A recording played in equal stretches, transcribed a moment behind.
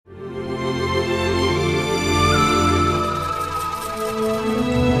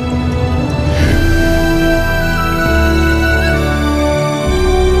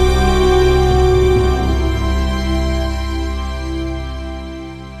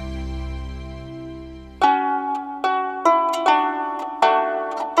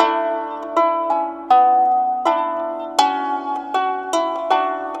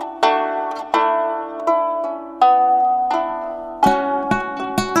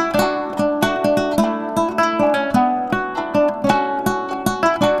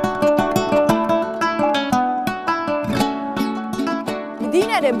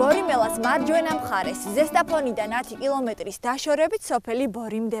მარჯვენა მხარეს, ზესტაფონიდან 10 კილომეტრის დაშორებით სოფელი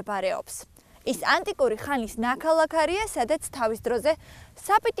ბორი მდებარეობს. ის ანტიკური ხანის ნაქალაქარია, სადაც თავის დროზე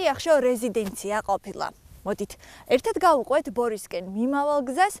საპიტიახშო რეზიდენცია ყოფილა. მოდით, ერთად გავუყვეთ ბორისკენ მიმავალ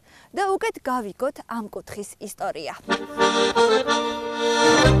გზას და უკეთ გავიგოთ ამ კუთხის ისტორია.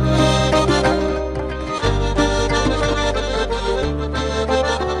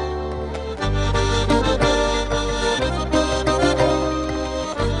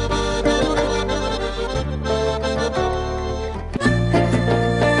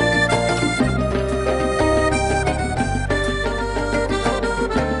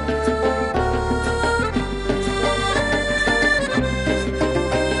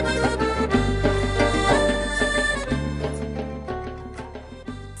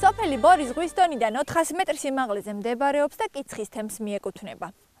 სოფელი ბორი ზღვის დონიდან 400 მეტრ სიმაღლეზე მდებარეობს და კიცხის თემს მიეკუთვნება.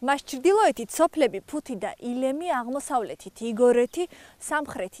 მას ჩრდილოეთით სოფლები ფუთი და ილემი, აღმოსავლეთით იგორეთი,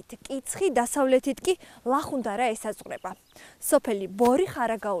 სამხრეთით კიცხი, დასავლეთით კი ლახუნდარა ესაზღვრება. სოფელი ბორი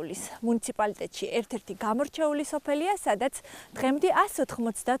ხარაგაულის მუნიციპალიტეტში ერთ-ერთი გამორჩეული სოფელია, სადაც დღემდე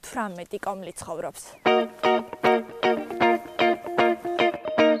 198 კომლი ცხოვრობს.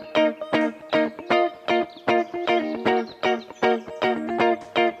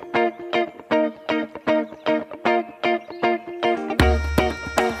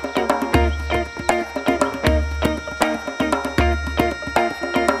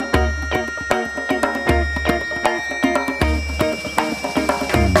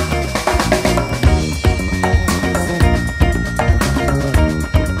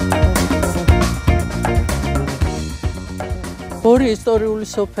 ბორი ისტორიული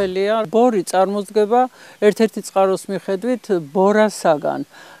სოფელია. ბორი წარმოდგება ერთ-ერთი წყაროს მიხედვით ბორასაგან,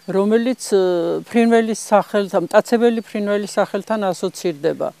 რომელიც ფრინველის სახელთან, მტაცებელი ფრინველის სახელთან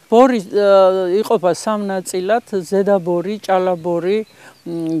ასოცირდება. ბორი იყოფა სამ ნაწილად: ზედა ბორი, ჭალა ბორი,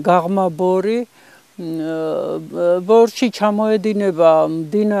 გაღმა ბორი. ბორში ჩამოედინება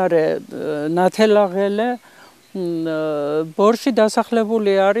მდინარე ნათელაღელე. ბორში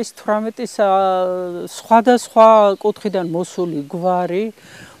დასახლებული არის 18 სხვადასხვა კუთხიდან მოსული გვარი.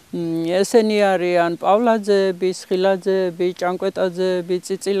 ესენი არიან პავლაძეები, სხილაძეები, ჭანკვეტაძეები,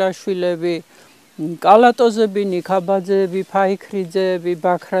 წიწილაშვილები, კალატოზები, ნიქაბაძეები, ფაიქრიძეები,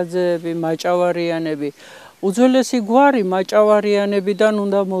 ბაქრაძეები, მაჭავარიანები. უძველესი გვარი მაჭავარიანებიდან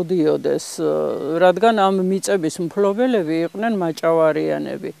უნდა მოდიოდეს, რადგან ამ მიწების მფლობელები იყვნენ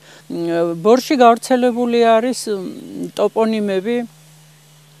მაჭავარიანები. ბორში გავრცელებული არის ტოპონიმები,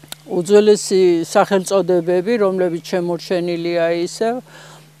 უძველესი სახელწოდებები, რომლებიც შემორჩენილია ისევ.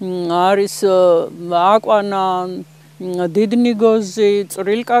 არის აკვანა, დიდნიგოზი,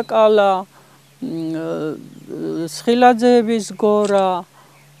 წვრილკაკალა, სხილაძეების გორა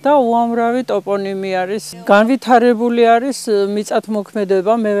და უამრავი ტოპონიმი არის. განვითარებული არის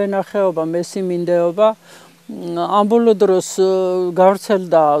მიწათმოქმედება, მევენახეობა, მესიმინდეობა. ამ ბოლო დროს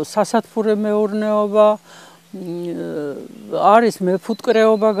გავრცელდა სასათბურე მეურნეობა, არის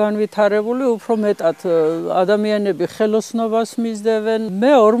მეფუტკრეობა განვითარებული, უფრო მეტად ადამიანები ხელოსნობას მისდევენ.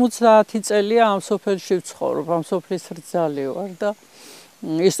 მე 50 წელია ამ სოფელში ვცხოვრობ, ამ სოფლის რძალი ვარ და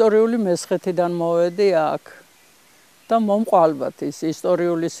ისტორიული მესხეთიდან მოვედი აქ. და მომყალბათ ის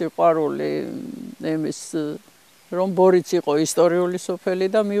ისტორიული სიყვარული იმის, რომ ბორიც იყო ისტორიული სოფელი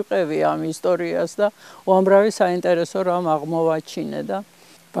და მივყევი ამ ისტორიას და უამრავი საინტერესო რამ აღმოვაჩინე და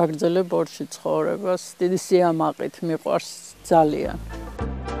ვაგრძელებ ბორში ცხოვრებას. დიდი სიამაყით მიყვარს ძალიან.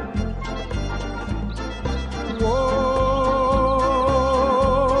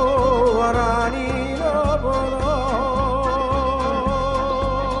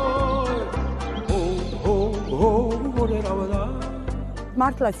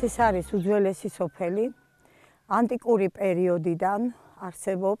 მართლაც ეს არის უძველესი სოფელი, ანტიკური პერიოდიდან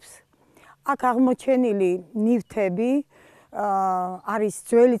არსებობს. აქ აღმოჩენილი ნივთები არის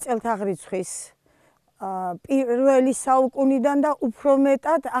ძველი წელთაღრიცხვის პირველი საუკუნიდან და უფრო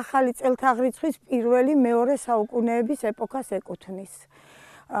მეტად ახალი წელთაღრიცხვის პირველი მეორე საუკუნეების ეპოქას ეკუთვნის.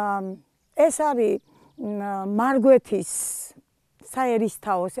 ეს არის მარგვეთის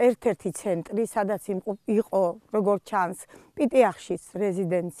საერისთავოს ერთ-ერთი ცენტრი, სადაც იყო, როგორც ჩანს, პიტიახშის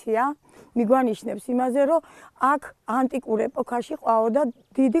რეზიდენცია. მიგვანიშნებს იმაზე, რომ აქ ანტიკურ ეპოქაში ყვაოდა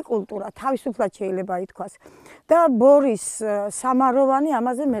დიდი კულტურა, თავისუფლად შეიძლება ითქვას. და ბორის სამაროვანი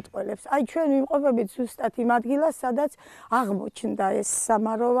ამაზე მეტყველებს. აი ჩვენ ვიმყოფებით ზუსტად იმ ადგილას, სადაც აღმოჩნდა ეს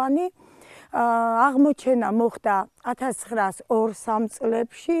სამაროვანი. აღმოჩენა მოხდა 1902-3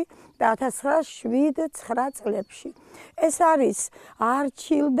 წლებში და 1907-9 წლებში. ეს არის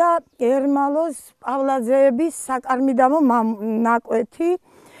არჩილ და ერმალოს პავლაძეების საკარმიდამო ნაკვეთი.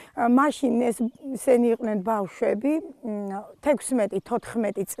 მაშინ ესენი იყვნენ ბავშვები,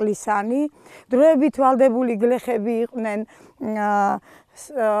 16-14 წლისანი, დროებით ვალდებული გლეხები იყვნენ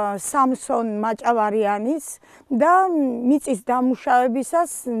სამსონ მაჭავარიანის და მიწის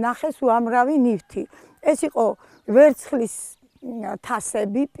დამუშავებისას ნახეს უამრავი ნივთი. ეს იყო ვერცხლის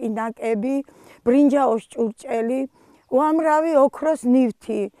თასები, პინაკები, ბრინჯაოს ჭურჭელი, უამრავი ოქროს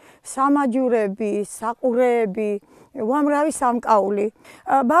ნივთი, სამაჯურები, საყურეები, უამრავი სამკაული.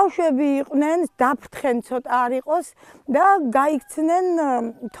 ბავშვები იყვნენ, დაფრთხენ ცოტა არ იყოს და გაიქცნენ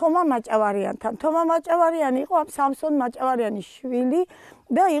თომა მაჭავარიანთან. თომა მაჭავარიანი იყო სამსონ მაჭავარიანის შვილი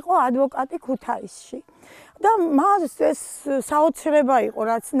და იყო ადვოკატი ქუთაისში. და მას ეს საოცრება იყო,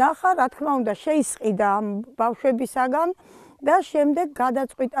 რაც ნახა, რა თქმა უნდა, შეისყიდა ამ ბავშვებისაგან და შემდეგ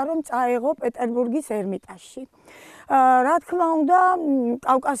გადაწყვიტა, რომ წაეღო პეტერბურგის ერმიტაჟში. რა თქმა უნდა,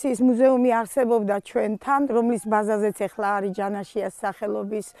 კავკასიის მუზეუმი არსებობდა ჩვენთან, რომლის ბაზაზეც ახლა არის ჯანაშიას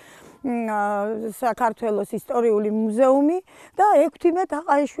სახელობის საქართველოს ისტორიული მუზეუმი და 16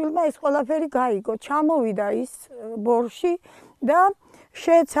 თაყაიშვილმა ეს ყველაფერი გაიგო. ჩამოვიდა ის ბორში და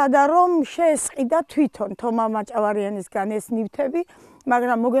შეეცადა, რომ შეესყიდა თვითონ თომა მაჭავარიანისგან ეს ნივთები,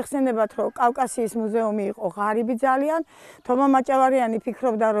 მაგრამ მოგეხსენებათ, რომ კავკასიის მუზეუმი იყო ღარიბი ძალიან, თომა მაჭავარიანი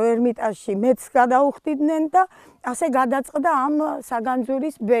ფიქრობდა, რომ ერმიტაჟში მეც გადაუხდიდნენ და ასე გადაწყდა ამ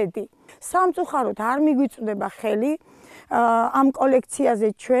საგანძურის ბედი. სამწუხაროდ არ მიგვიწვდება ხელი ამ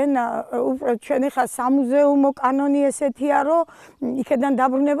კოლექციაზე ჩვენ ახლა სამუზეუმო კანონი ესეთია, რომ იქიდან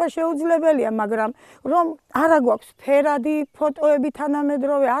დაბრუნება შეუძლებელია, მაგრამ რომ არა გვაქვს ფერადი ფოტოები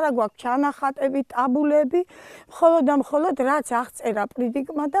თანამედროვე, არა გვაქვს ჩანახატები, ტაბულები, მხოლოდ და მხოლოდ რაც აღწერა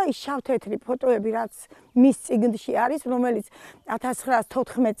პრიდიკმა და ის შავთეთრი ფოტოები, რაც მის წიგნში არის, რომელიც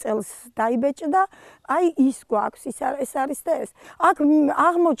 1914 წელს დაიბეჭდა, აი ის გვაქვს, ეს არის და ეს. აქ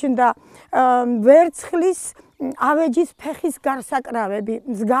აღმოჩნდა ვერცხლის ავეჯის ფეხის გარსაკრავები,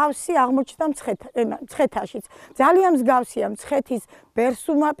 მსგავსი აღმოჩნდა მცხეთაშიც. ძალიან მსგავსია მცხეთის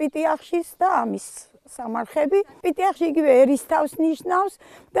ბერსუმა პიტიახშის და ამის სამარხები. პიტიახში იგივე ერისთავს ნიშნავს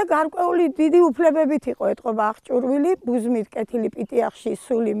და გარკვეული დიდი უფლებებით იყო ეტყობა აღჭურვილი, ბუზმით კეთილი პიტიახში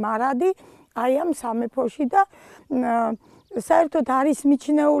სული მარადი, აი ამ სამეფოში და საერთოდ არის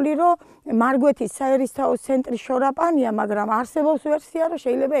მიჩნეული, რომ მარგვეთის საერისთავოს ცენტრი შორაპანია, მაგრამ არსებობს ვერსია, რომ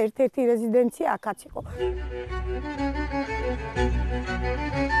შეიძლება ერთ-ერთი რეზიდენცია აქაც იყო.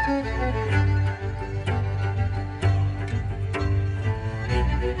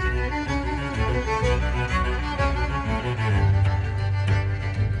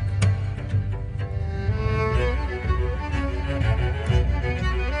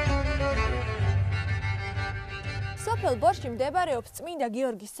 სოფელ ბორში მდებარეობს წმინდა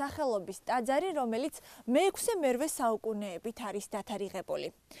გიორგის სახელობის ტაძარი, რომელიც მე-6-მე საუკუნეებით არის დათარიღებული.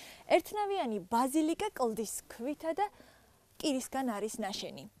 ერთნავიანი ბაზილიკა კლდის ქვითა და კირისგან არის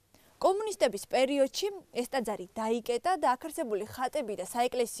ნაშენი. კომუნისტების პერიოდში ეს ტაძარი დაიკეტა და აქ არსებული ხატები და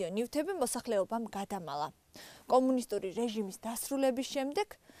საეკლესიო ნივთები მოსახლეობამ გადამალა. კომუნისტური რეჟიმის დასრულების შემდეგ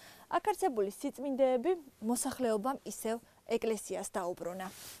აქ არსებული სიწმინდეები მოსახლეობამ ისევ ეკლესიას დაუბრუნა.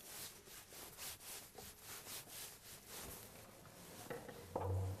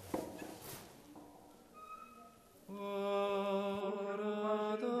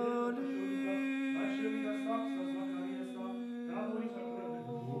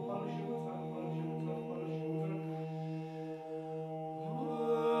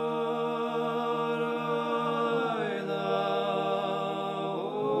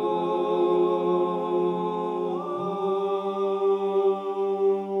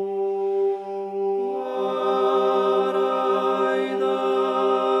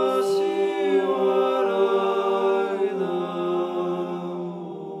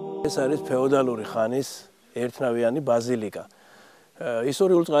 ეს არის ფეოდალური ხანის ერთნავიანი ბაზილიკა.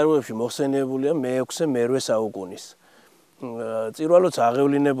 ისტორიულ წყაროებში მოხსენიებულია მე-6-მე საუკუნის. წირვალოც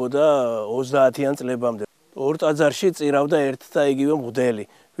აღევლინებოდა 30-იან წლებამდე. ორ ტაძარში წირავდა ერთ და იგივე მღვდელი,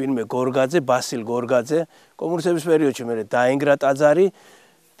 ვინმე გორგაძე, ბასილ გორგაძე. კომუნისტების პერიოდში მე დაინგრა ტაძარი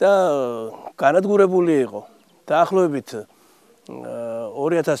და განადგურებული იყო. დაახლოებით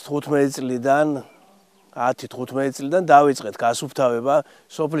 2015 წლიდან 10-15 წლიდან დავიწყეთ გასუფთავება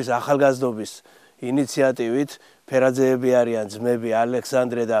სოფლის ახალგაზრდობის ინიციატივით. ფერაძეები არიან ძმები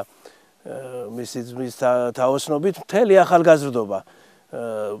ალექსანდრე და მისი ძმის თაოსნობით მთელი ახალგაზრდობა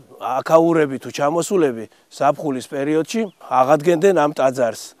აკაურები თუ ჩამოსულები ზაფხულის პერიოდში აღადგენდნენ ამ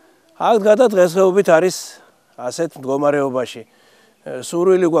ტაძარს. აქ გადადღესეობით არის ასეთ მდგომარეობაში.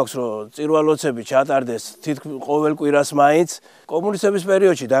 სურვილი გვაქვს, რომ წირვალოცები ჩატარდეს თითქმის ყოველ კვირას მაინც. კომუნისტების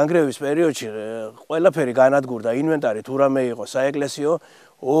პერიოდში, დანგრევის პერიოდში ყველაფერი განადგურდა, ინვენტარი თუ რამე იყო საეკლესიო,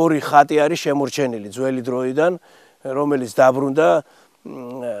 2 ხატი არის შემორჩენილი ძველი დროიდან, რომელიც დაბრუნდა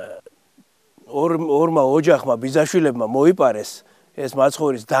ორმა ოჯახმა ბიძაშვილებმა მოიპარეს ეს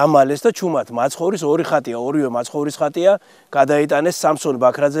მაცხოვრის დამალეს და ჩუმად მაცხოვრის ორი ხატია, ორივე მაცხოვრის ხატია, გადაიტანეს სამსონ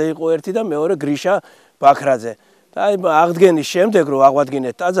ბაქრაძე იყო ერთი და მეორე გრიშა ბაქრაძე. და აღდგენის შემდეგ რომ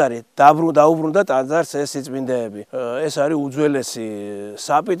აღვადგინეთ ტაძარი, დაუბრუნდა ტაძარს ეს სიწმინდეები. ეს არის უძველესი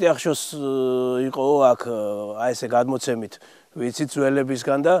საპიტიახშოს იყო აქ აი ესე გადმოცემით ვიცით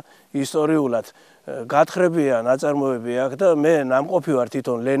ძველებისგან და ისტორიულად გათხრებია ნაწარმოები აქ და მე ნამყოფი ვარ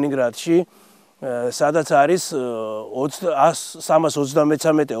თვითონ ლენინგრადში, სადაც არის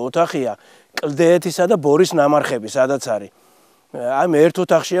 333 ოთახია კლდეეთისა და ბორის ნამარხები, სადაც არის. ამ ერთ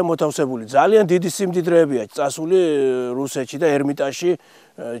ოთახშია მოთავსებული. ძალიან დიდი სიმდიდრეებია წასული რუსეთში და ერმიტაჟში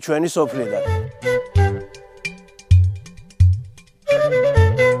ჩვენი სოფლიდან.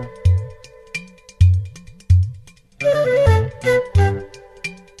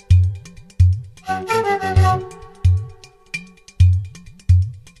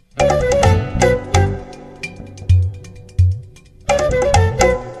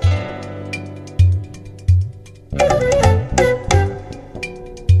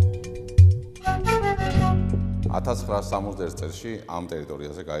 წელში ამ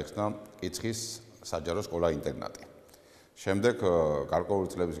ტერიტორიაზე გაიხსნა კიცხის საჯარო სკოლა-ინტერნატი. შემდეგ გარკვეული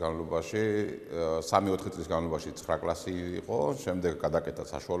წლების განმავლობაში 3-4 წლის განმავლობაში 9 კლასი იყო, შემდეგ გადაკეთა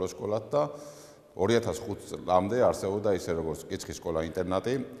საშუალო სკოლად და 2005 წლამდე არსებობდა ისე როგორც კიცხის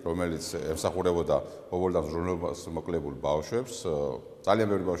სკოლა-ინტერნატი, რომელიც ემსახურებოდა ობოლდან ზრუნვას მოკლებულ ბავშვებს. ძალიან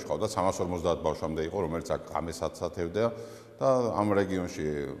ბევრი ბავშვი ყავდა, 350 ბავშვამდე იყო, რომელიც აქ ღამეს აცათებდა და ამ რეგიონში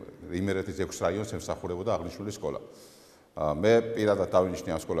იმერეთის 6 რაიონს ემსახურებოდა აღნიშნული სკოლა. მე პირადად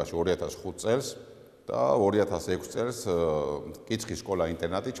დავინიშნე ამ სკოლაში 2005 წელს და 2006 წელს კიცხის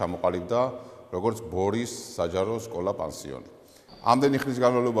სკოლა-ინტერნატი ჩამოყალიბდა როგორც ბორის საჯარო სკოლა-პანსიონი. ამდენი ხნის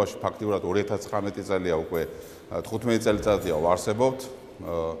განმავლობაში ფაქტიურად 2019 წელია უკვე 15 წელიწადია ვარსებობთ.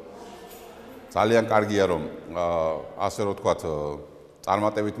 ძალიან კარგია რომ ასე რომ ვთქვათ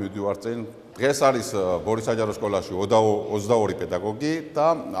წარმატებით მივდივართ წინ. დღეს არის ბორის საჯარო სკოლაში 22 პედაგოგი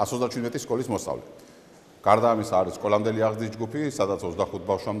და 137 სკოლის მოსწავლე. გარდა ამისა არის სკოლამდელი აღზრდის ჯგუფი, სადაც 25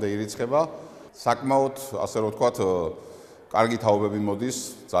 ბავშვამდე ირიცხება. საკმაოდ ასე რომ ვთქვათ კარგი თაობები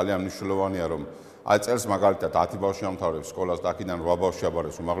მოდის, ძალიან მნიშვნელოვანია რომ აი წელს მაგალითად 10 ბავშვი ამთავრებს სკოლას და აქედან 8 ბავშვი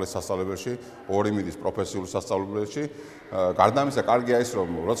აბარებს უმაღლეს სასწავლებელში, 2 მიდის პროფესიულ სასწავლებელში. გარდა ამისა კარგია ის რომ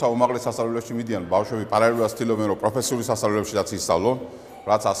როცა უმაღლეს სასწავლებელში მიდიან ბავშვები პარალელურად ცდილობენ რომ პროფესიული სასწავლებლებშიც ისწავლონ,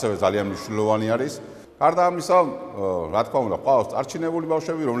 რაც ასევე ძალიან მნიშვნელოვანი არის. გარდა ამისა, რა თქმა უნდა, ყავს წარჩინებული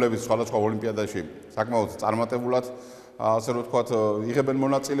ბავშვები, რომლებიც სხვადასხვა ოლიმპიადაში საკმაოდ წარმატებულად, ასე რომ ვთქვათ, იღებენ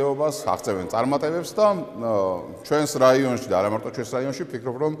მონაწილეობას, აღწევენ წარმატებებს და ჩვენს რაიონში და არა მარტო ჩვენს რაიონში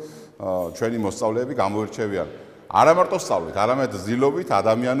ვფიქრობ, რომ ჩვენი მოსწავლეები გამოირჩევიან არა მარტო სწავლით, არამედ ზრდილობით,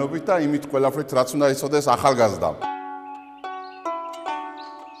 ადამიანობით და იმით ყველაფრით, რაც უნდა იცოდეს ახალგაზრდამ.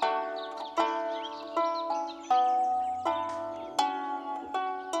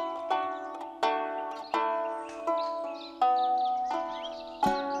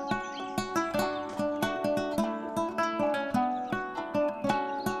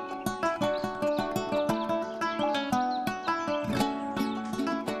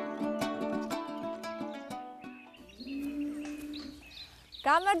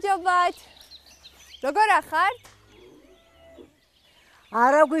 გამარჯობათ. როგორ ახართ?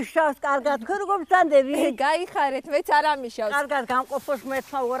 არა გვიშავს, კარგად, თქვენ როგორ ვწანდები? გაიხარეთ, მეც არ ამიშავს. კარგად გამყოფოს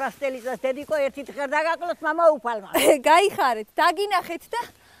მეცმა ორასტელიცას დედიკო ერთი დღე დაგაკლოს მამა უფალმა. გაიხარეთ, დაგინახეთ და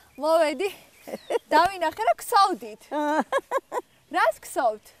მოვედი. დავინახე რა ქსოვდით. რას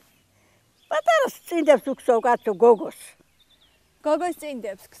ქსოვთ? პატარა წინდებს უქსოვ კაცო გოგოს. გოგოს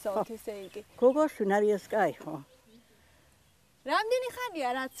წინდებს ქსოვთ ესე იგი. გოგოს უნარიას კაი ხო? რამდენი ხანია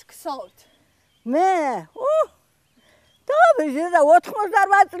რაც ქსოვთ? მე? დავიჟე და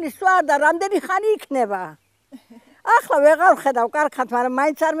 88 წლის ვარ და რამდენი ხანი იქნება? ახლა ვეღარ ხედავ კარგად, მაგრამ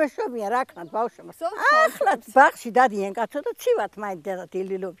მაინც არ მეშობია რა ქნათ ბავშვებმა. ახლა ბაღში დადიან კაცო და ცივად მაინც და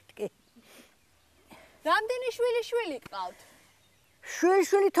დილილობით კი. რამდენი შვილი გყავთ?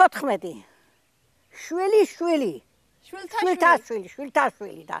 შვილი 14. შვილი. შვილთა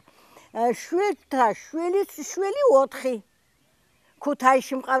შვილი და შვილთა შვილის შვილი 4.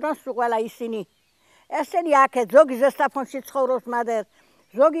 ქუთაისში მყავდან სულ ყველა ისინი. ესენი აქეთ ზოგი ზესტაფონში ცხოვრობს მადერ,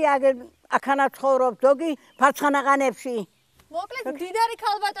 ზოგი აქანა ცხოვრობს, ზოგი ფარცხანაღანებში. მოკლედ მდიდარი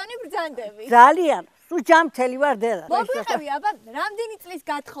ქალბატონი ბრძანდები. ძალიან, სულ ჯამთელი ვარ დედა. მოგვიყევი, აბა რამდენი წლის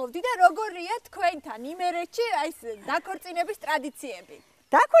გათხოვდი და როგორია თქვენთან იმერეთში აი ეს დაქორწინების ტრადიციები?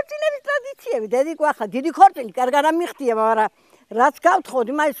 დაქორწინების ტრადიციები, დედიკო ახლა დიდი ქორწილი კარგად ამიხდია, მაგრამ რაც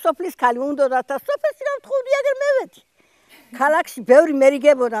გავთხოვდი, მაინც სოფლის ქალი უნდოდა და სოფელში გავთხოვდი, აგერ მევედი. ქალაქში ბევრი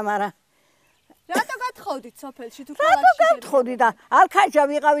მერიგებოდა, მაგრამ რატო გათხოვდი? გათხოვდით სოფელში თუ რატო გათხოვდი და არქაჯა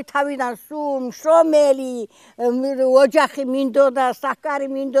ვიყავი თავიდან სულ შრომელი ოჯახი მინდოდა საკარი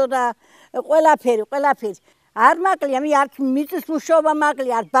მინდოდა ყველაფერი არ მაკლია მე არც მიწის მუშაობა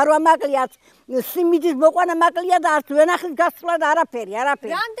მაკლია არც ბარვა მაკლია არც სიმინდის მოყვანა მაკლია და არც ვენახის გასვლა და არაფერი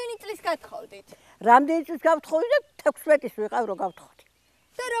რამდენი წლის გათხოვდით რამდენი წლის გავთხოვდი და 16-ის ვიყავ რო გავთხოვდი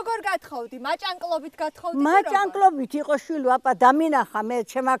და როგორ გათხოვდი მაჭანკლობით გათხოვდი მაჭანკლობით იყო შვილო აპა დამინახა მე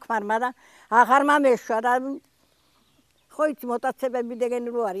ჩემ აქმარმა და აღარ მომეშვა და ხო იცი მოტაცებები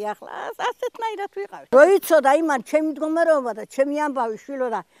დეგენი რო არის ახლა ასეთნაირად ვიყავი რო იცოდა იმან ჩემი მდგომარეობა და ჩემი ამბავი შვილო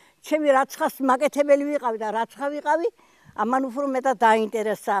და ჩემი რაცხას მაკეთებელი ვიყავი და რაცხა ვიყავი ამან უფრო მეტად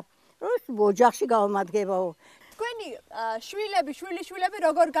დაინტერესა რომ ოჯახში გავამადგებაო თქვენი შვილები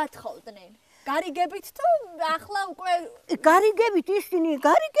როგორ გათხოვდნენ გარიგებით თუ ახლა უკვე გარიგებით ისინი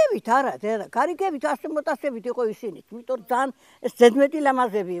გარიგებით არა დედა გარიგებით ასე მოტაცებით იყო ისინი იმიტომ ძალიან ეს ზედმეტი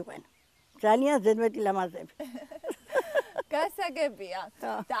ლამაზები იყვნენ ძალიან ზედმეტი ლამაზები გასაგებია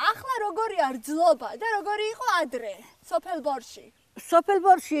და ახლა როგორი არ ძლობა და როგორი იყო ადრე სოფელბორში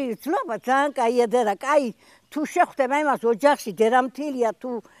სოფელბორში ძლობა ძალიან კაია დედა კაი თუ შეხვდება იმას ოჯახში დედამთილია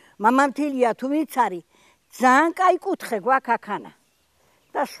თუ მამამთილია თუ ვინც არის ძალიან კაი კუთხე გვაქვს აქანა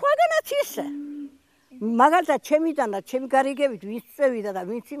და სხვაგანაც ისე მაგალითად ჩემიდან და ჩემი გარიგებით ვინც წევიდა და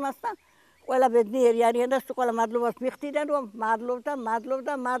ვინც იმასთან ყველა ბედნიერი არიან და სულ ყველა მადლობას მიხდიდან რომ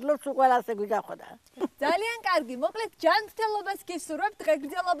მადლობს სულ ყველა ასე გვიძახოდა ძალიან კარგი მოკლედ ჯანმრთელობას გისურვებთ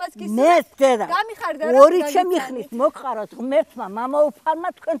დღეგრძელობას მე გისურვებთ დედა გამიხარდა ორი ჩემი ხნის მოგყაროთ ღმერთმა მამაუფალმა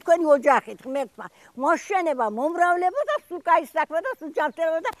თქვენი ოჯახით ღმერთმა მოშენება მომრავლება და სულ კაი საქმე და სულ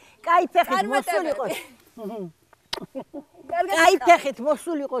ჯანმრთელობა და კაი ფეხით მოსულიყო კაი ფეხით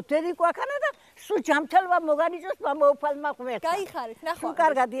მოსულიყო დედიკო აქანა და სულ ჯანმრთელობა მოგანიჭოს მამაუფალმა ღმერთმა გაიხარით ნახო სულ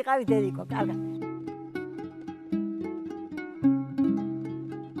კარგად იყავი დედიკო კარგად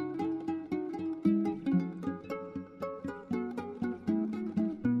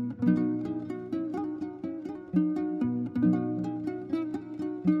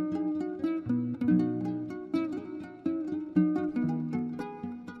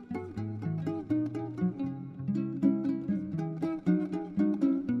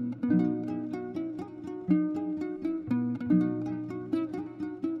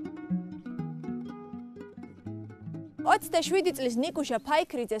ოცდაშვიდი წლის ნიკუშა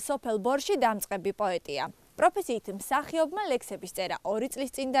ფაიქრიძე სოფელბორში დამწყები პოეტია. პროფესიით მსახიობმა ლექსების წერა 2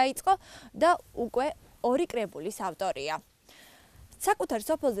 წლის წინ დაიწყო და უკვე 2 კრებულის ავტორია. საკუთარ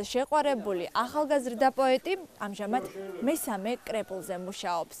სოფელზე შეყვარებული ახალგაზრდა პოეტი ამჟამად მესამე კრებულზე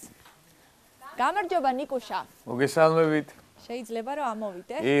მუშაობს. გამარჯობა ნიკუშა. მოგესალმებით. შეიძლება რომ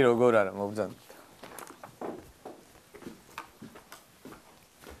ამოვიდე? კი, როგორ არა, მოგძანთ.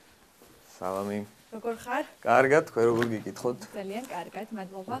 სალამი. როგორ ხარ? კარგად, თქვენ როგორ გიკითხოთ? ძალიან კარგად,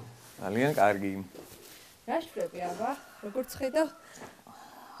 მადლობა. ძალიან კარგი. რა შევები აბა? როგორ ხედავ?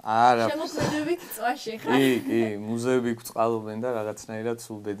 არა. შემოქმედებით წვაში ხარ? კი, მუზეები გვწყალობენ და რაღაცნაირად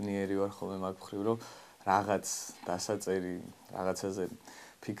სულ ბედნიერი ვარ ხოლმე მაგ მხრივ, რომ რაღაც დასაწერი, რაღაცაზე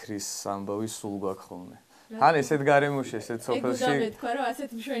ფიქრის ამბავი სულ გვაქვს ხოლმე. თან ესეთ გარემოში, ესეთ სოფელში. ეგ უნდა მეთქვა, რომ ასეთ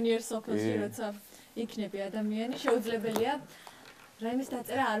მშვენიერ სოფელში როცა იქნები ადამიანი, შეუძლებელია რაიმეს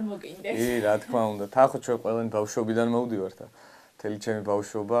დაწერა არ მოგინდეს. კი, რა თქმა უნდა. თან ხო ჩვენ ყველანი ბავშვობიდან მოვდივართ და მთელი ჩემი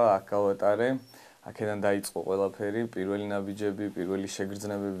ბავშვობა აქ გავატარე. აქედან დაიწყო ყველაფერი, პირველი ნაბიჯები, პირველი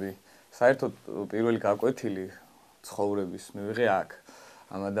შეგრძნებები. საერთოდ პირველი გაკვეთილი ცხოვრების მივიღე აქ.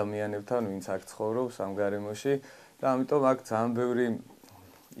 ამ ადამიანებთან, ვინც აქ ცხოვრობს, ამ გარემოში და ამიტომ აქ ძალიან ბევრი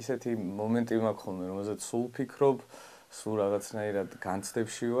ისეთი მომენტი მაქვს ხოლმე, რომელზეც სულ ფიქრობ, სულ რაღაცნაირად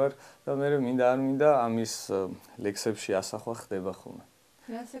განცდებში ვარ და მე მინდა არ მინდა ამის ლექსებში ასახვა ხდება ხოლმე.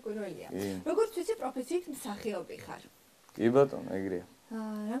 რა საკვირველია. როგორც ვიცი, პროფესიით მსახიობი ხარ. კი ბატონო, ეგრეა.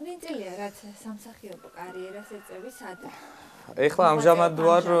 რამდენი წელია რაც სამსახიობო კარიერას ეწევი სად? ეხლა ამჟამად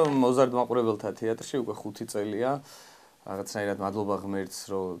ვარ მოზარდ მაყურებელთა თეატრში უკვე 5 წელია. რაღაცნაირად მადლობა ღმერთს,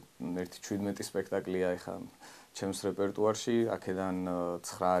 რომ 17 სპექტაკლია ეხლა ჩემს რეპერტუარში, აქედან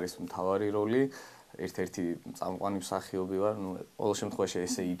 9 არის მთავარი როლი. ერთ-ერთი წამყვანი მსახიობი ვარ, ნუ ყოველ შემთხვევაში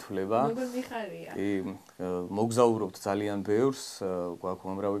ესე ითვლება. როგორ მიხარია? კი, მოგზაურობთ ძალიან ბევრს, გვაქვს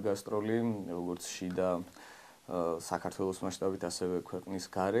უამრავი გასტროლი, როგორც შიდა საქართველოს მასშტაბით, ასევე ქვეყნის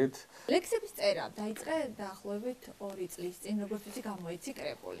გარეთ. ლექსების წერა დაიწყე დაახლოებით 2 წლის წინ, როგორც ვიცი, გამოიცი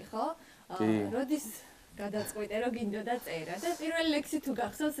კრებული, ხო? როდის გადაწყვიტე, რომ გინდოდა წერა და პირველი ლექსი თუ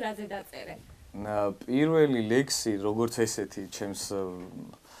გახსოვს, რაზე დაწერე? პირველი ლექსი, როგორც ესეთი, ჩემს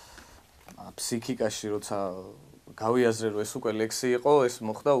ფსიქიკაში როცა გავიაზრე რომ ეს უკვე ლექსი იყო, ეს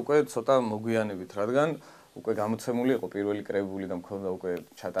მოხდა უკვე ცოტა მოგვიანებით, რადგან უკვე გამოცემული იყო პირველი კრებული და მქონდა უკვე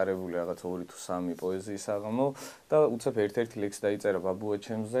ჩატარებული რაღაც 2 თუ 3 პოეზიის საღამო და უცებ ერთ-ერთი ლექსი დაიწერა ბაბუა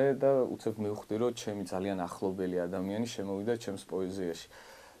ჩემზე და უცებ მივხვდი რომ ჩემი ძალიან ახლობელი ადამიანი შემოვიდა ჩემს პოეზიაში.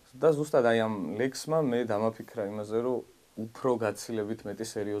 და ზუსტად აი ამ ლექსმა მე დამაფიქრა იმაზე რომ უფრო გაცილებით მეტი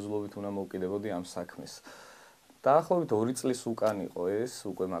სერიოზულობით უნდა მოვკიდებოდი ამ საქმეს. დაახლოებით 2 წლის უკან იყო ეს,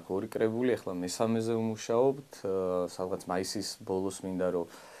 უკვე მაქვს 2 კრებული, ახლა მესამეზე ვმუშაობთ, სადღაც მაისის ბოლოს მინდა რომ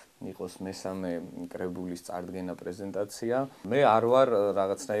იყოს მესამე კრებულის წარდგენა პრეზენტაცია. მე არ ვარ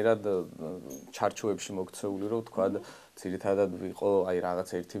რაღაცნაირად ჩარჩოებში მოქცეული, რომ თქვა ძირითადად ვიყო აი რაღაც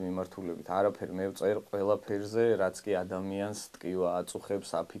ერთი მიმართულებით. არაფერი მე ვწერ ყველაფერზე, რაც კი ადამიანს ტკივა აწუხებს,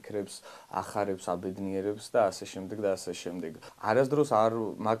 აფიქრებს, ახარებს, აბედნიერებს და ასე შემდეგ და ასე შემდეგ. არასდროს არ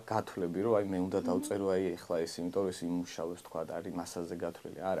მაქვს გათვლები, რომ აი მე უნდა დავწერო აი ეხლა ეს, იმიტომ რომ ეს იმუშავებს თქვა არის მასაზე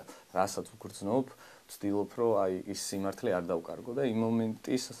გათვლილი. არა, რასაც ვგრძნობ, ვცდილობ რომ აი ის სიმართლე არ დავკარგო და იმ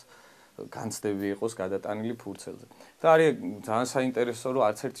მომენტის განცდები იყოს გადატანილი ფურცელზე. და არის ძალიან საინტერესო რომ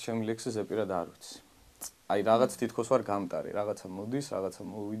არც ერთი ჩემი ლექსი ზეპირად არ ვიცი. აი რაღაც თითქოს ვარ გამტარი, რაღაცა მოდის, რაღაცა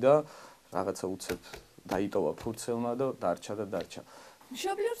მოვიდა, რაღაცა უცებ დაიტოვა ფურცელმა და დარჩა და დარჩა.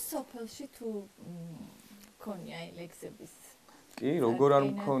 მშობლიურ სოფელში თუ მქონია აი ლექსების კი, როგორ არ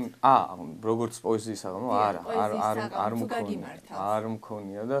მქონია? როგორც პოეზიის საღამო, არ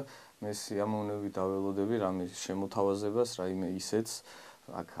მქონია და მე სიამოვნები დაველოდები რამე შემოთავაზებას, რაიმე ისეც,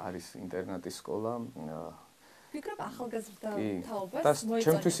 აქ არის ინტერნატის სკოლა. ვფიქრობ ახალგაზრდა თაობას მოეწონება. და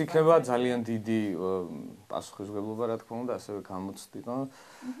ჩემთვის იქნება ძალიან დიდი პასუხისმგებლობა, რა თქმა უნდა, ასევე გამოცდილება.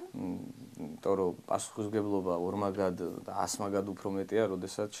 იმიტომ რომ პასუხისმგებლობა ორმაგად და 100 მაგად უფრო მეტია,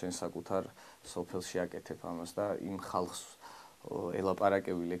 როდესაც შენ საკუთარ სოფელში აკეთებ ამას და იმ ხალხს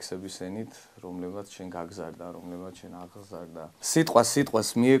ელაპარაკები ლექსების ენით, რომლებაც შენ გაგზარდა, რომლებაც შენ აღზარდა. სიტყვას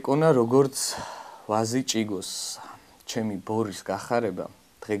მიეკონა როგორც ვაზი ჭიგოს. ჩემი ბორის გახარება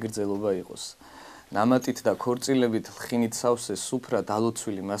დღეგრძელობა იყოს. ნამატით და ქორწილებით ლხინით სავსე სუფრა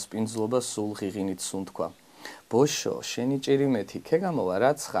დალოცვილი მასპინძლობა სულ ღიღინით სუნთქვა. ბოშო, შენი ჭირიმეთი ქეგამოვა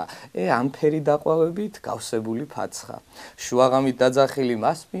რაცხა, ამფერი დაყვავებით გავსებული ფაცხა. შუაღამით დაძახილი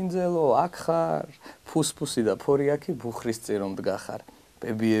მასპინძელო, აქ ხარ, ფუსფუსი და ფორიაქი ბუხრის წირო მდგახარ.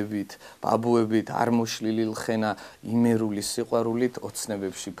 ბებიებით, ბაბუებით, არ მოშლილი ლხენა, იმერული სიყვარულით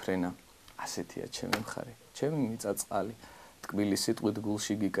ოცნებებში ფრენა. ასეთია ჩემი მხარე, ჩემი მიწაწყალი. ტკბილი სიტყვით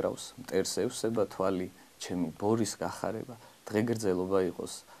გულში გიკრავს, მტერს ევსება თვალი, ჩემი ბორის გახარება, დღეგრძელობა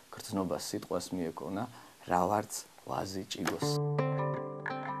იყოს, გრძნობა სიტყვას მიეკონა, რა ვარც ვაზი ჭიგოს.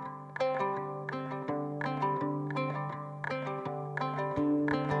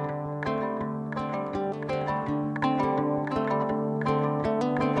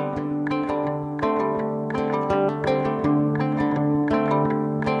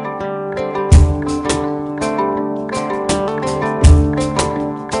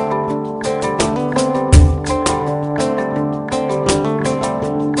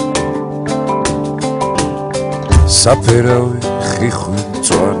 საფერავი ხიხვი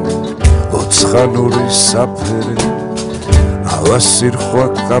მწვანე ოცხანური საფერე ავასირხვა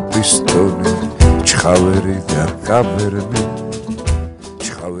კაპისტონი ჩხავერი და კაბერნი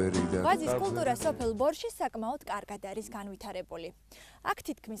ვაზის კულტურა სოფელ ბორში საკმაოდ კარგად არის განვითარებული. აქ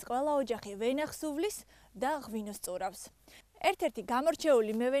თითქმის ყველა ოჯახი ვენახს უვლის და ღვინოს წურავს. ერთ-ერთი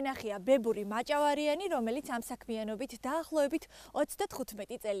გამორჩეული მევენახია ბებური მაჭავარიანი, რომელიც ამ საქმიანობით დაახლოებით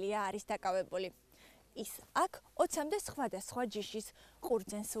 35 წელია არის დაკავებული. ის აქ 20-მდე სხვადასხვა ჯიშის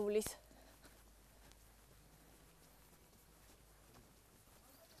ყურძენს უვლის.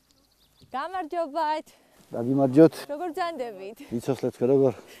 გამარჯობათ. დაგიმარჯოთ. როგორ ძანდებით? იცოცხლეთ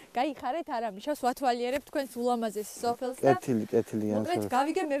როგორ? გაიხარეთ არა, მიშავს ვათვალიერებ თქვენს ულამაზეს სოფელს და კეთილი მოკლედ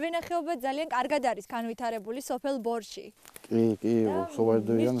გავიგე მევენახეობა ძალიან კარგად არის განვითარებული სოფელ ბორში. კი,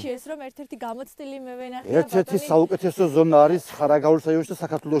 სოვარდოიდან. მირჩიეს რომ ერთ-ერთი გამოცდილი მევენახეობა. ერთ-ერთი საუკეთესო ზონა არის ხარაგაულის რაიონში და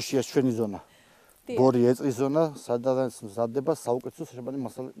საქართველოშია ჩვენი ზონა. ბორი ეწრის ზონა, სადაც მზადდება საუკეთესო შეშებადი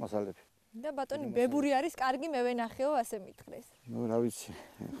მასალები. და ბატონი ბებური არის კარგი მევენახეო, ასე მითხრეს. ნუ რა ვიცი,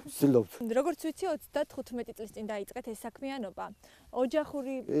 ვცდილობთ. როგორც ვიცი 35 წლის წინ დაიწყეთ ეს საქმიანობა.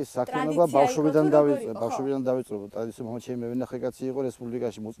 ოჯახური საქმიანობა ბავშვობიდან დავიწყო. ტრადიციები მომent ჩემი მევენახე კაცი იყო,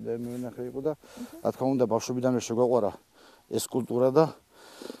 რესპუბლიკაში მოწინავე მევენახე იყო და რა თქმა უნდა ბავშვობიდანვე შეგვაყვარა ეს კულტურა და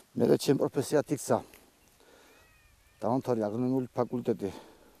მე ჩემი პროფესიად იქცა. დავამთავრე აგრონომიული ფაკულტეტი,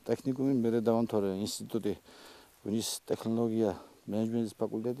 ტექნიკუმი, მე დავამთავრე ინსტიტუტი ღვინის ტექნოლოგია მენეჯმენტის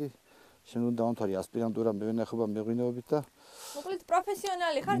ფაკულტეტი. შემდგომ დავამთავრე ასპირანტურა მევენახეობა მეღვინეობით და მოკლედ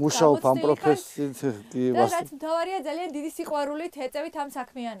პროფესიონალი ხართ, მუშაობ ამ პროფესიით, კი, და რაც მთავარია ძალიან დიდი სიყვარულით ეწევით ამ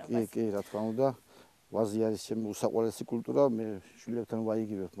საქმიანობას. კი, რა თქმა უნდა, ვაზი არის ჩემი უსაყვარლესი კულტურა, მე შვილებთან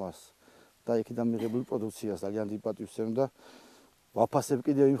ვაიგივებ მას და იქიდან მიღებული პროდუქციას ძალიან დიდი პატივს ემ და ვაფასებ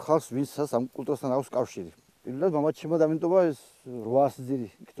კიდევ იმ ხალხს, ვინცაც ამ კულტურასთან აქვს კავშირი. პირველად მამაჩემმა დამინტობა ეს 800 ძირი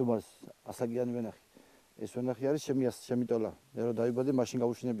ქთომას ასაგიანი ვენახი. ეს ვენახი არის ჩემი ტოლა. მე რო დავიბადე, მაშინ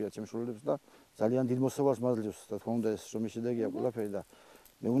გაუჩინებია ჩემს შვილებს და ძალიან დიდ მოსავალს მაძლევს. რა თქმა უნდა, ეს რომ შედეგია ყველაფერი და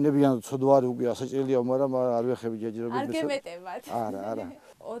მეუნებიან ცოდვარი უკვე ასაჭრელია, მაგრამ არ ვეხები ჯეჯირობით. არ გემეტებათ. არა.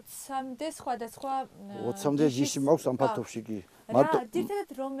 20-მდე სხვადასხვა 20-მდე ჯიში მაქვს ამ ფართობში კი. ძირითადად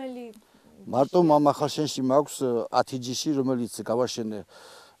რომელი მარტო მამახალშენში მაქვს 10 ჯიში, რომელიც გავაშენე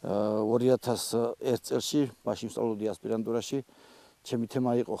 2001 წელში, მაშინ სწავლობდი ასპირანტურაში. ჩემი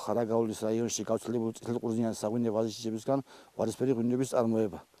თემა იყო ხარაგაულის რაიონში გავრცელებული წითელყურძნიანი საღვინე ვაზიჯიშებისგან ვარისფერი ღვინოების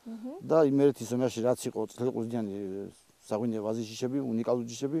წარმოება. და იმერეთის ზონაში რაც იყო წითელყურძნიანი საღვინე ვაზიჯიშები, უნიკალური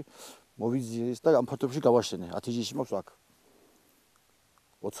ჯიშები, მოვიძიეს და ამ ფართობში გავაშენე. 10 ჯიში მაქვს აქ.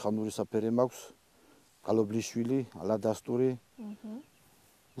 ოცხანური საფერე მაქვს, გალობლიშვილი, ალადასტური,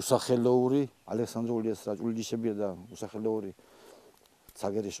 უსახელოური, ალექსანდრიული ეს რაჭული ჯიშებია და უსახელოური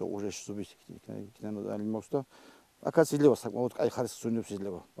ცაგერიშო უჟეში ზუბის იქიდან მაქვს და აქაც იძლევა საკმაოდ კაი ხარისხის ღვინოებს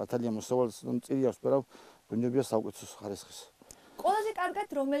იძლევა. ბათალია მოსავალს წირი აქვს, მაგრამ ღვინოებია საუკეთესო ხარისხის. ყველაზე კარგად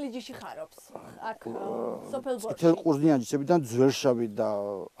რომელი ჯიში ხარობს აქ სოფელ ბორში? წითელყურძნიანი ჯიშებიდან ძველშავი და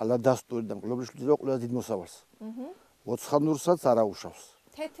ალადასტური და მგლობლიშვილი იძლევა ყველაზე დიდ მოსავალს. ოცხანურსაც არა უშავს.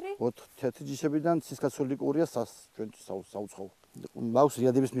 თეთრი? თეთრი ჯიშებიდან ცისკაცოლიკურია ჩვენ საუცხოო. მაქვს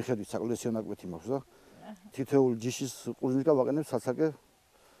რიადების მიხედვით საკოლექციო ნაკვეთი მაქვს და თითოეულ ჯიშის ყურძნისგან ვაყენებ საცაკე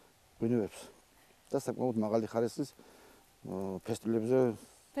ღვინოებს და საკმაოდ მაღალი ხარისხის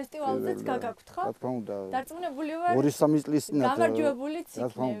ფესტივალზეც გაგაქვთ ხო? რა თქმა უნდა. დარწმუნებული ვარ. 2-3 წლის წინათ გამარჯვებულიც იქნებით. რა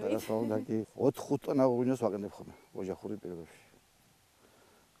თქმა უნდა კი 4-5 ტონა ღვინოს ვაყენებ ხოლმე ოჯახური პირობებში.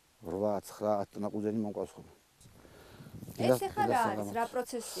 8-9 ტონა ყურძენი მომყავს ხოლმე. ეს ახლა რა არის? რა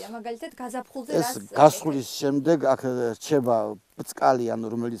პროცესია? მაგალითად გაზაფხულზე ეს გასხლის შემდეგ აქ რჩება ბწკალი, ანუ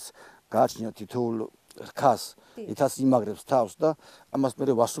რომელიც გააჩნია თითოეულ რქას, ითაც იმაგრებს თავს და ამას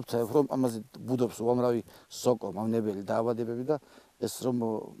მე ვასუფთავებ, რომ ამაზე ბუდობს უამრავი სოკო, მავნებელი დაავადებები და ეს რომ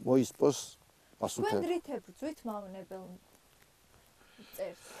მოისპოს ვასუფთავებ. თქვენ დრითებ ბრძვით მავნებელ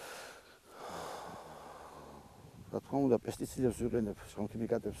წერს? რა თქმა უნდა, პესტიციდებს ვიყენებ,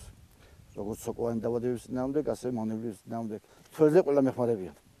 ხიმიკატებს. როგორც სოკოვანი დაავადებების წინააღმდეგ, ასევე მავნებლების წინააღმდეგ. თველზე ყველა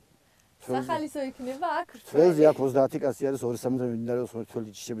მეხმარებიან. სახალისო იქნება აქ? თველზე აქ 30 კაცი არის 2-3 დღე მიმდინარეობს თველი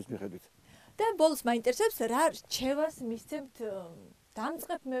ჯიშების მიხედვით. და ბოლოს მაინტერესებს რა რჩევას მისცემთ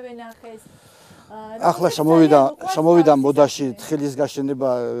დამწყებ მე ვენახეს. ახლა შემოვიდა მოდაში თხილის გაშენება,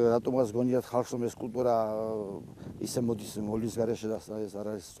 რატომღაც გონიათ ხალხს რომ ეს კულტურა ისე მოდის მოლის გარეშე და ეს არ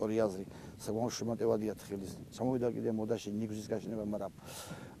არის სწორი აზრი. საკმაოდ შემატევადია თხილის. შემოვიდა კიდე მოდაში ნიგზის გაშენება, მაგრამ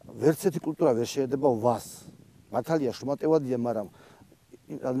ვერც ერთი კულტურა ვერ შეედება ვას. მართალია შემატევადია, მაგრამ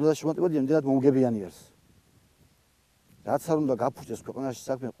რადგან შემატევადია, იმდენად მომგებიანი არის. რაც არ უნდა გაფუჭდეს ქვეყანაში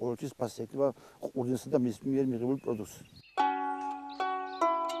საქმე, ყოველთვის ფასი ექნება ყურძნისა და მის მიერ მიღებული პროდუქცია.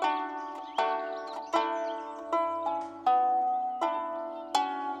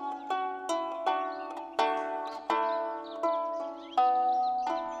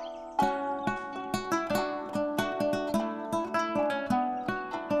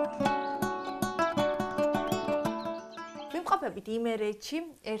 იმერეთში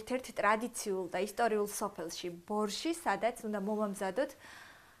ერთ-ერთ ტრადიციულ და ისტორიულ სოფელში ბორში, სადაც უნდა მომამზადოთ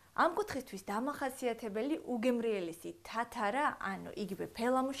ამ კუთხისთვის დამახასიათებელი უგემრიელესი თათარა, ანუ იგივე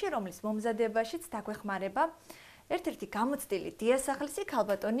ფელამუში, რომლის მომზადებაშიც დაგვეხმარება ერთ-ერთი გამოცდილი დიასახლისი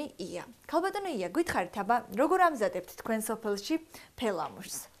ქალბატონი ია. ქალბატონი ია, გითხარით აბა, როგორ ამზადებთ თქვენ სოფელში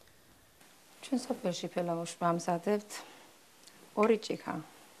ფელამუშს? ჩვენ სოფელში ფელამუშს ვამზადებთ 2 ჭიქა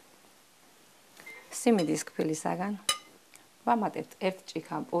სიმინდის ქფილისაგან. ვამატებთ 1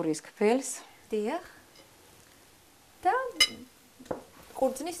 ჭიქა პურის ქფილს. დიახ. და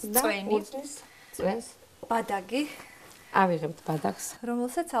ყურძნის წვენს. ბადაგი. ავიღებთ ბადაგს,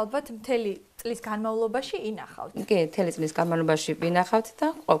 რომელსაც ალბათ მთელი წლის განმავლობაში ინახავთ. კი, მთელი წლის განმავლობაში ვინახავთ და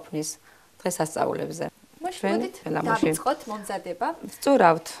ყოფნის დღესასწაულებზე. მოდით დავიწყოთ მომზადება.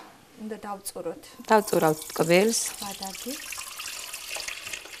 ვწურავთ. უნდა დავწუროთ. დავწურავთ ტკბილს. ბადაგი.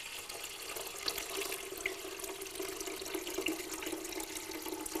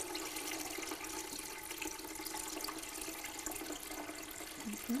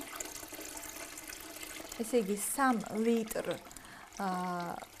 ესე იგი 3 ლიტრ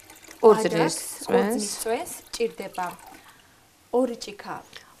ყურძნის წვენს ჭირდება 2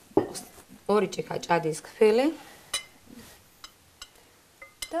 ჭიქა ჭადის ქფილი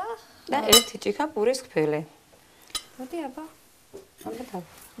და 1 ჭიქა პურის ქფილი. მოდი აბა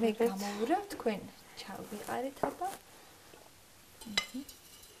მე გამოვურავ, თქვენ ჩავიყარით აბა.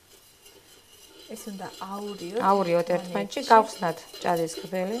 ეს უნდა აურიოთ ერთმანეთში, გავხსნათ ჭადის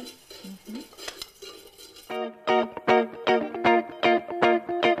ქფილი.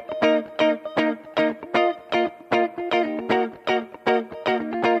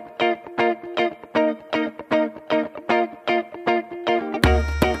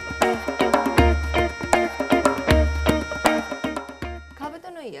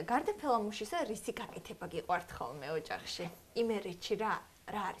 გარდა ფელამუშისა, რისი გაკეთება გიყვართ ხოლმე ოჯახში? იმერეთში რა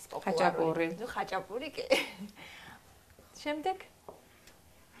არის პოპულარული? ხაჭაპური კი. შემდეგ?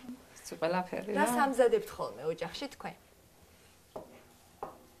 ყველაფერი რა სამზადებთ ხოლმე ოჯახში თქვენ?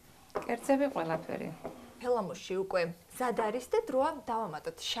 კერძები ყველაფერი. ფელამუში უკვე მზად არის და დროა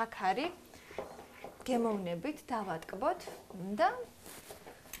დავამატოთ შაქარი, გემოვნებით დავატკბოთ და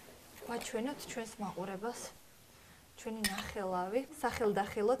ვაჩვენოთ ჩვენს მაყურებელს ჩვენი ნახელავი,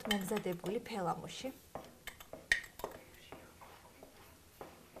 სახელდახელოდ მომზადებული ფელამუში.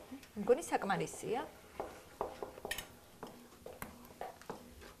 მგონი საკმარისია.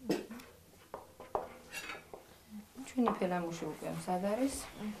 ჩვენი ფელამუში უკვე მზად არის.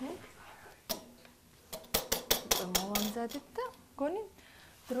 მოვამზადეთ და მგონი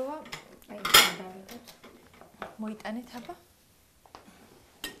დროა დავიდეთ. მოიტანეთ აბა.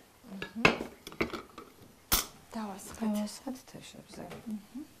 დავასხათ თეშებზე.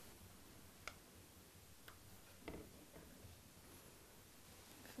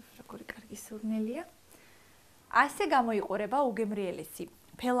 როგორი კარგი სურნელია. ასე გამოიყურება უგემრიელესი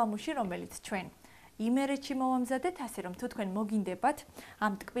ფელამუში, რომელიც ჩვენ იმერეთში მოვამზადეთ, ასე რომ თუ თქვენ მოგინდებათ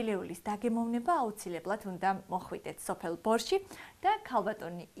ამ ტკბილეულის დაგემოვნება, აუცილებლად უნდა მოხვიდეთ სოფელ ბორში და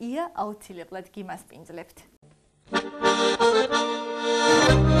ქალბატონი ია აუცილებლად გიმასპინძლებთ.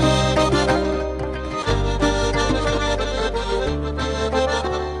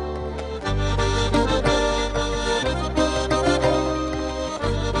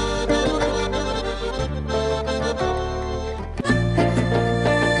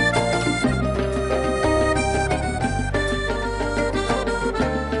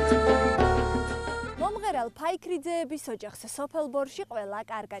 ფაიქრიძეების ოჯახს სოფელ ბორში ყველა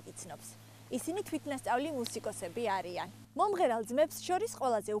კარგად იცნობს. ისინი თვითნასწავლი მუსიკოსები არიან. მომღერალ ძმებს შორის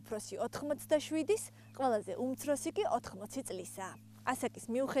ყველაზე უფროსი 87-ის, ყველაზე უმცროსი კი 80 წლისაა. ასაკის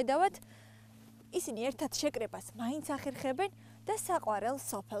მიუხედავად, ისინი ერთად შეკრებას მაინც ახერხებენ და საყვარელ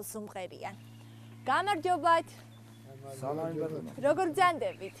სოფელს უმღერიან. გამარჯობათ! როგორ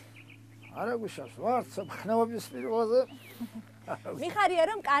ბრძანდებით? არა გუშავს ვართ ხნეობის პირველზე. მიხარია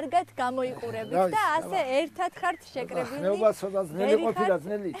რომ კარგად გამოიყურებით და ასე ერთად ხართ შეკრებილი. ხნეობა ცოტა ძნელი ყოფილა,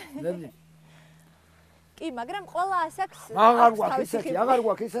 ძნელი. კი, მაგრამ ყველა ასაკს აღარ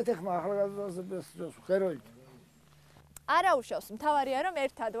გვაქვს ისეთი ხმა ახალგაზრდებს ხეროით. არა უშავს, მთავარია რომ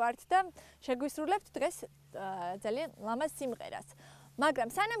ერთად ვართ და შეგვისრულებთ დღეს ძალიან ლამაზ სიმღერას. მაგრამ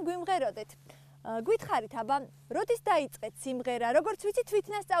სანამ გვიმღეროდეთ, გითხარით აბა, როდის დაიწყეთ სიმღერა, როგორც ვიცი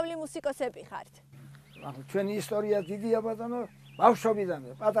თვითნასწავლი მუსიკოსები ხართ? ჩვენი ისტორია დიდია ბატონო,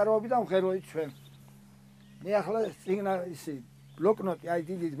 ბავშვობიდან, პატარაობიდან ხეროით ჩვენ. მე ახლა წიგნა ისი ბლოკნოტი აი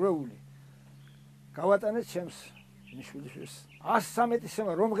დიდი დროული. გავატანეთ ჩემს მიშვილიშვილს.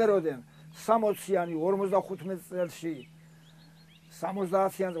 113-მა რომ ღეროდენ 60-იანი 55 წელში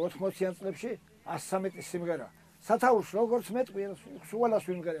 70-იან 80-იან წლებში 113 სიმღერა. სათაურში როგორც მეტყვი სულას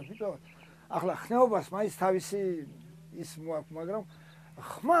ვიმღერებ, იმიტომ ახლა ხნეობას მაინც თავისი ის მოაქვს, მაგრამ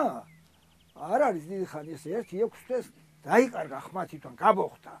ხმა არ არის დიდი ხანი ეს 1-6 წელს დაიკარგა ხმა თვითონ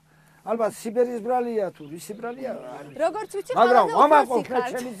გაბოხდა. ალბათ სიბერის ბრალია თუ ისი ბრალია არის. როგორც ვიცი, მაგრამ ამაყობ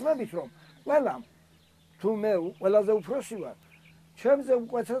ჩემი ძმებით რომ ყველამ თუ მე ყველაზე უფროსი ვარ, ჩემზე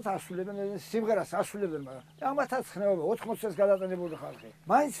უკეთესად ასრულებენ სიმღერას ასრულებენ, მაგრამ ამათაც ხნეობა 80 წელს გადატანებული ხალხი.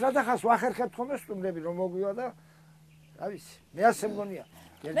 მაინც რადახას ვახერხებთ ხოლმე სტუმრები რომ მოგვივა და რა ვიცი, მე ასე მგონია.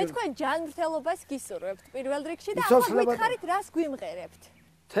 მე თქვენ ჯანმრთელობას გისურვებთ პირველ რიგში და ახლა გითხარით რას გვიმღერებთ?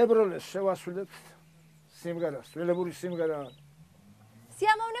 თებროლეს შევასრულებთ სიმღერას, ველებური სიმღერა.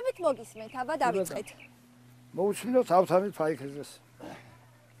 სიამოვნებით მოგისმენთ, აბა დავიწყეთ. მოუცილოთ ავთანით ფაიქრიძეს.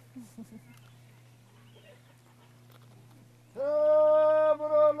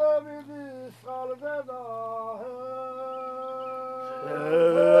 თებროლები სალდედა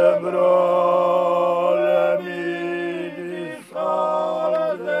თებროლები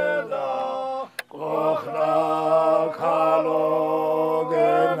სალდედა ყოხრა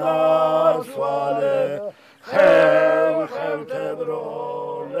ქალოგენასვალე ხევ თებროლე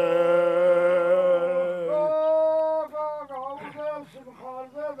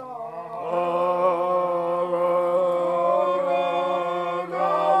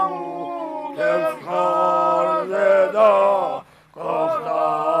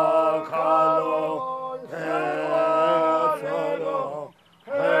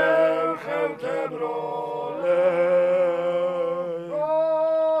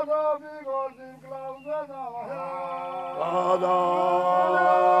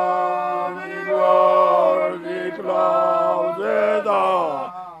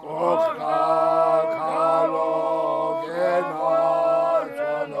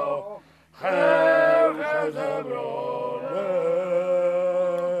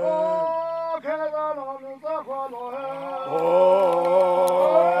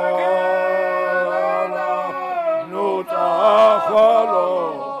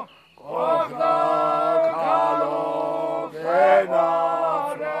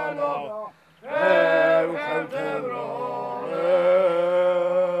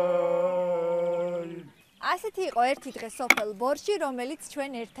იყო ერთი დღე სოფელ ბორში, რომელიც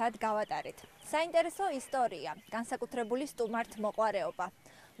ჩვენ ერთად გავატარეთ. საინტერესო ისტორია, განსაკუთრებული სტუმართ მოყვარეობა.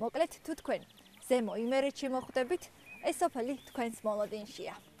 მოკლედ თუ თქვენ ზემო იმერეთში მოხვდებით, ეს სოფელი თქვენს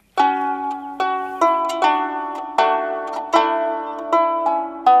მოლოდინშია.